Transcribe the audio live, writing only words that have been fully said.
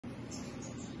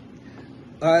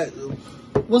Alright.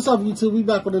 What's up, YouTube? We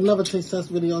back with another taste test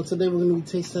video. Today we're going to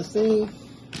be taste testing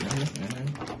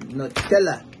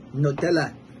Nutella.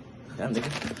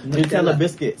 Nutella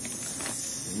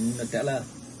biscuits.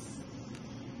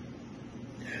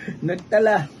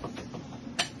 Nutella.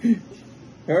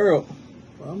 Hurry up.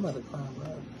 Well, I'm about to cry,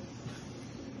 bro.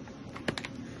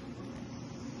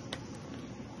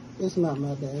 It's not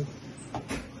my bad.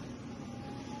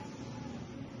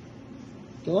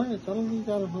 Go ahead. Tell them you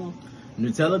got it home.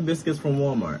 Nutella biscuits from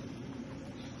Walmart.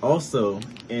 Also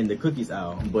in the cookies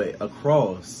aisle, but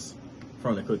across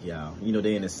from the cookie aisle. You know,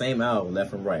 they're in the same aisle,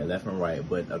 left and right,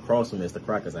 but across from is the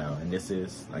crackers aisle. And this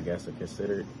is, I guess,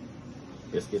 considered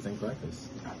biscuits and crackers.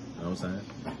 You know what I'm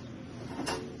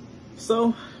saying?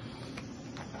 So,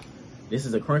 this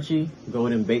is a crunchy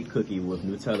golden baked cookie with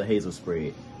Nutella hazel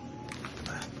spread.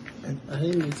 I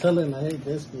hate Nutella and I hate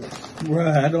biscuits.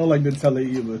 Bruh, I don't like Nutella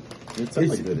either.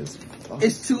 Nutella good as fuck.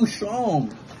 It's too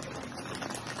strong.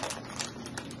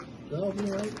 That'll be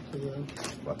right.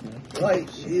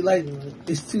 Like,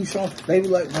 it's too strong. They be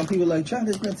like, when people like, try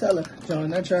this Nutella.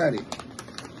 John, I tried it.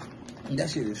 And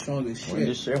that shit is strong as shit. Well,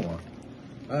 just share one.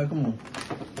 Alright, come on.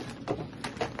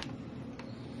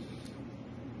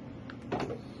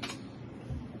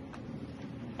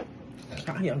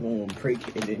 How y'all gonna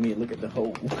break and then you look at the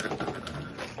whole?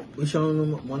 We showing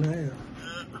them one half.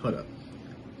 Hold up.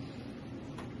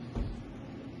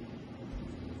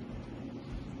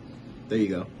 There you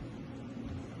go.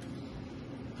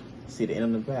 See the end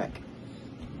on the back.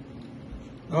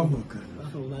 Oh my god. I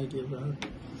don't like it, bro.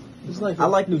 It's like I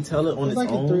like Nutella on its like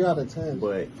own. It's like a 3 out of 10.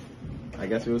 But I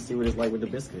guess we'll see what it's like with the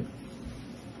biscuit.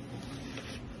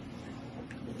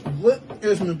 What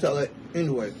is Nutella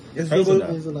anyway? It's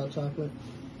hazelnut chocolate.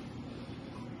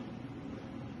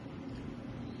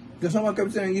 Because someone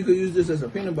kept saying you could use this as a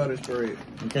peanut butter spread.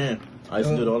 You can. I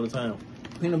used to do it all the time.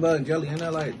 Peanut butter jelly, and I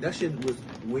like that shit was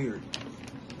weird.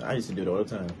 I used to do it all the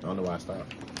time. I don't know why I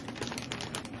stopped.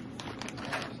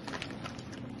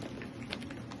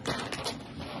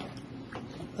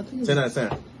 I think 10 out of 10.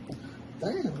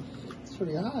 Damn, it's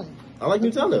pretty high. I like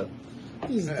Nutella.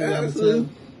 This is 3 out of 10.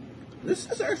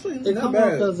 This is actually It not come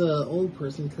bad. off as an old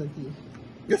person cookie.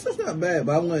 This is not bad,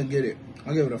 but I want to get it.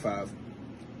 I'll give it a 5.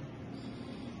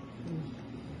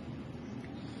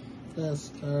 That's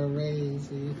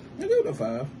crazy. I'll give it a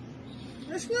 5.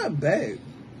 That's not bad.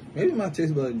 Maybe my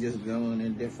taste buds just going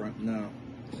in different now.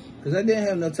 Because I didn't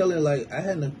have Nutella, like, I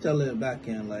had Nutella back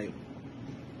in, like,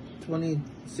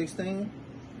 2016.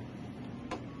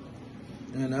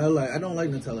 And I don't like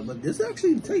Nutella, but this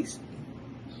actually tastes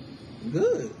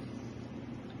good.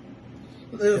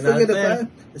 Forget the 5.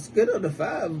 It's good on the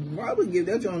 5. I would give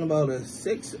that joint about a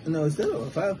 6. No, instead of a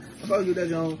 5, I'd probably give that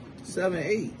joint 7,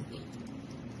 8.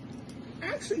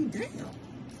 Actually, damn.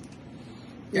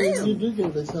 Maybe you do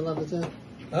give it a 10 out of 10.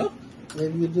 Huh?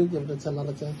 Maybe you do give it a 10 out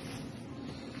of 10.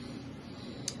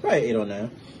 Probably 8 on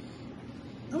 9.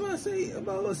 I'm going to say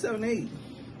about a 7, 8.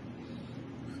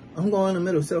 I'm going in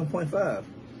the middle, 7.5.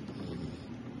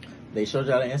 They showed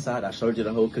y'all the inside. I showed you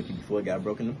the whole cookie before it got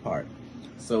broken apart.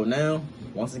 So now,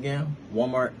 once again,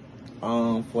 Walmart, $4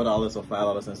 or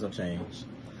 $5 and some change.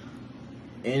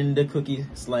 In the cookie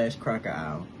 / cracker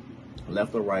aisle,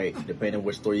 left or right, depending on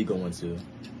which store you go into.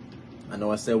 I know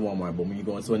I said Walmart, but when you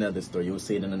go into another store, you'll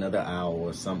see it in another aisle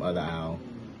or some other aisle.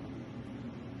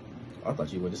 I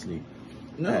thought you went to sleep.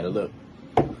 No. I had a look.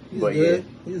 He's But good.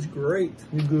 He's great.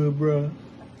 You good, bro?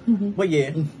 But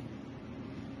yeah.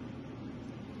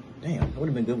 Damn, it would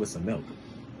have been good with some milk.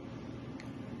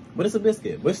 But it's a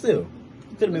biscuit. But still,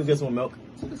 it could have been good with some milk.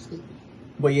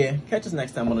 But yeah, catch us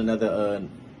next time on another,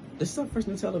 this is our first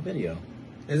Nutella video.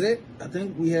 Is it? I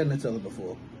think we had Nutella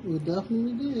before. We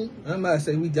definitely did. I'm about to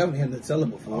say we definitely had Nutella I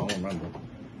before. don't remember.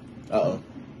 Uh-oh. All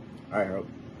right, Harold.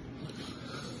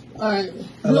 Alright, we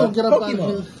Hello, don't get up out of Pokemon.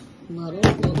 here. No,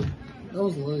 that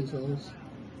was Looney Tunes.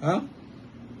 Huh?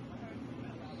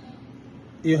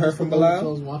 You heard from Looney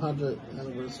Bilal? Tunes 100th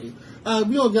anniversary.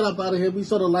 We don't get up out of here. Be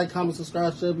sure to like, comment,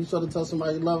 subscribe, share. Be sure to tell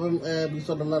somebody you love them. And be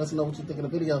sure to let us know what you think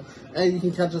of the video. And you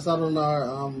can catch us out on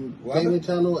our gaming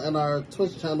channel and our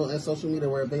Twitch channel and social media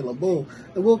where available.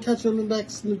 And we'll catch you in the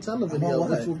next Nutella video,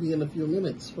 which will be in a few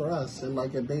minutes for us and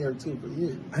like a day or 2 for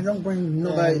you. I don't bring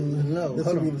nobody. No, this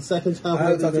hold will be on. the second time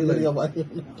I'll we're talk to doing you a video later. while you're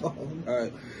on the phone. All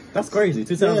right. That's crazy.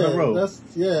 2 times in a row.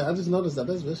 I just noticed that.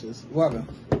 That's vicious. Welcome.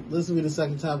 This will be the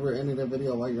second time we're ending the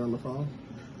video while you're on the phone.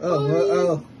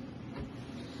 Oh.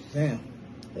 Damn.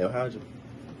 Yo, how'd you?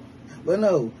 But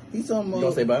no, he's on. You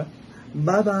gonna say bye?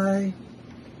 Bye bye.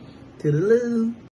 Toodaloo.